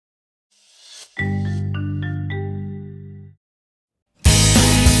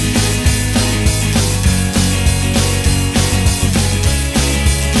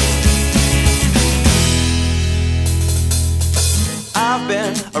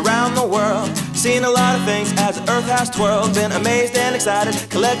around the world. Seen a lot of things as the earth has twirled. Been amazed and excited,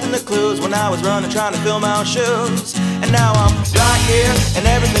 collecting the clues when I was running, trying to fill my own shoes. And now I'm right here, and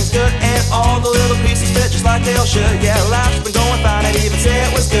everything's good, and all the little pieces fit just like they all should. Yeah, life's been going fine, I'd even say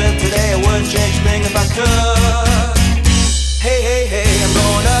it was good today. I wouldn't change a thing if I could. Hey, hey, hey, I'm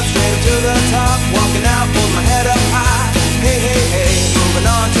going up, straight up to the top, walking out, holding my head up high. Hey, hey, hey, moving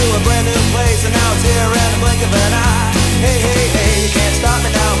on to a brand new place, and now it's here in the blink of an eye. Hey, hey,